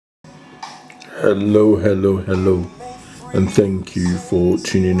Hello, hello, hello, and thank you for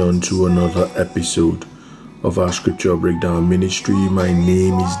tuning on to another episode of our scripture breakdown ministry. My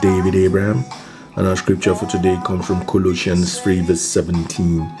name is David Abraham, and our scripture for today comes from Colossians 3 verse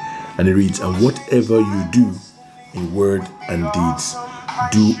 17, and it reads, "And whatever you do in word and deeds,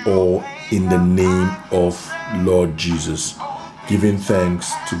 do all in the name of Lord Jesus, giving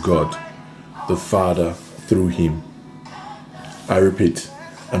thanks to God the Father through him." I repeat,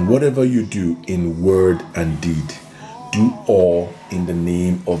 and whatever you do in word and deed, do all in the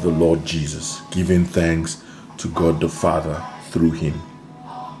name of the Lord Jesus, giving thanks to God the Father through him.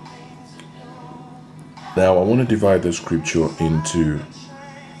 Now, I want to divide the scripture into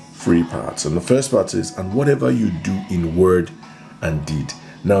three parts. And the first part is, and whatever you do in word and deed.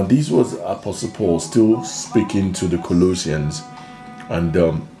 Now, this was Apostle Paul still speaking to the Colossians and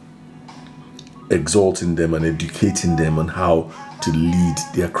exalting them and educating them on how to lead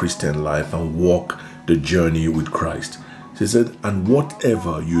their Christian life and walk the journey with Christ. So he said, and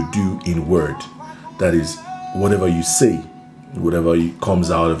whatever you do in word, that is, whatever you say, whatever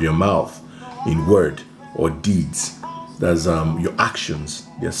comes out of your mouth in word or deeds, that's your actions.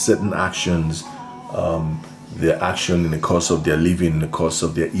 There are certain actions, their action in the course of their living, in the course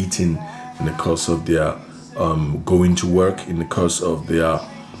of their eating, in the course of their going to work, in the course of their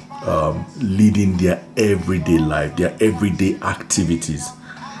leading their everyday life, their everyday activities.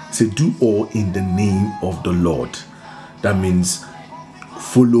 So do all in the name of the Lord. That means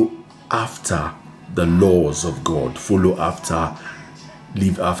follow after the laws of God, follow after,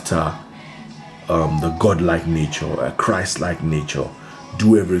 live after the God-like nature, a Christ-like nature.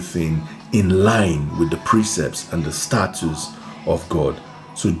 Do everything in line with the precepts and the statutes of God.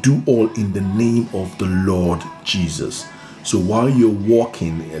 So do all in the name of the Lord Jesus. So while you're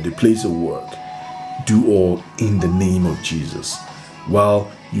walking at the place of work, do all in the name of Jesus.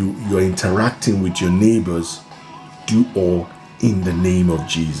 While you're interacting with your neighbors, do all in the name of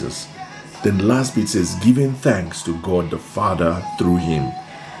Jesus. Then the last bit says, giving thanks to God the Father through him.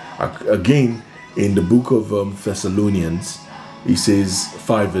 Again, in the book of Thessalonians, it says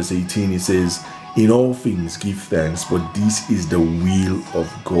 5 verse 18, it says, in all things give thanks, for this is the will of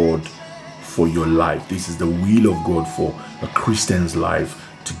God for your life. This is the will of God for a Christian's life,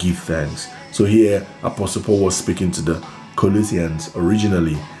 to give thanks. So here Apostle Paul was speaking to the Colossians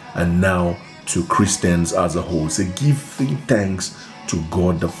originally, and now to Christians as a whole. So give thanks to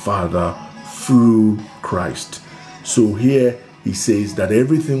God the Father through Christ. So here he says that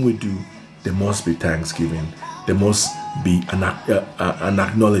everything we do, there must be thanksgiving. There must be an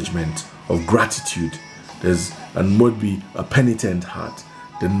acknowledgement of gratitude. And must be a penitent heart.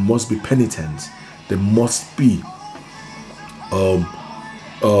 There must be penitence. There must be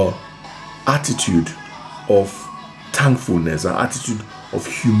attitude of thankfulness, an attitude of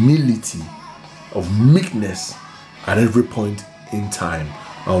humility, of meekness at every point in time,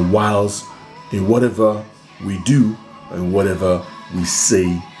 and whilst in whatever we do and whatever we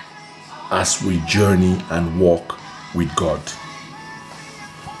say as we journey and walk with God.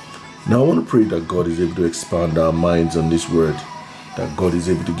 Now I want to pray that God is able to expand our minds on this word, that God is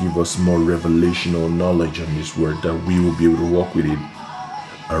able to give us more revelation or knowledge on this word, that we will be able to walk with it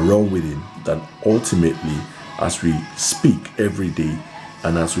and run with it, that ultimately as we speak every day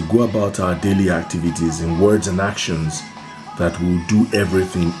and as we go about our daily activities in words and actions, that we'll do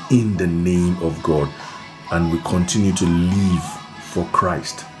everything in the name of God and we continue to live for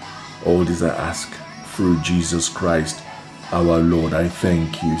Christ. All this I ask through Jesus Christ our Lord. I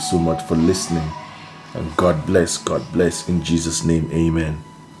thank you so much for listening. And God bless in Jesus' name, amen.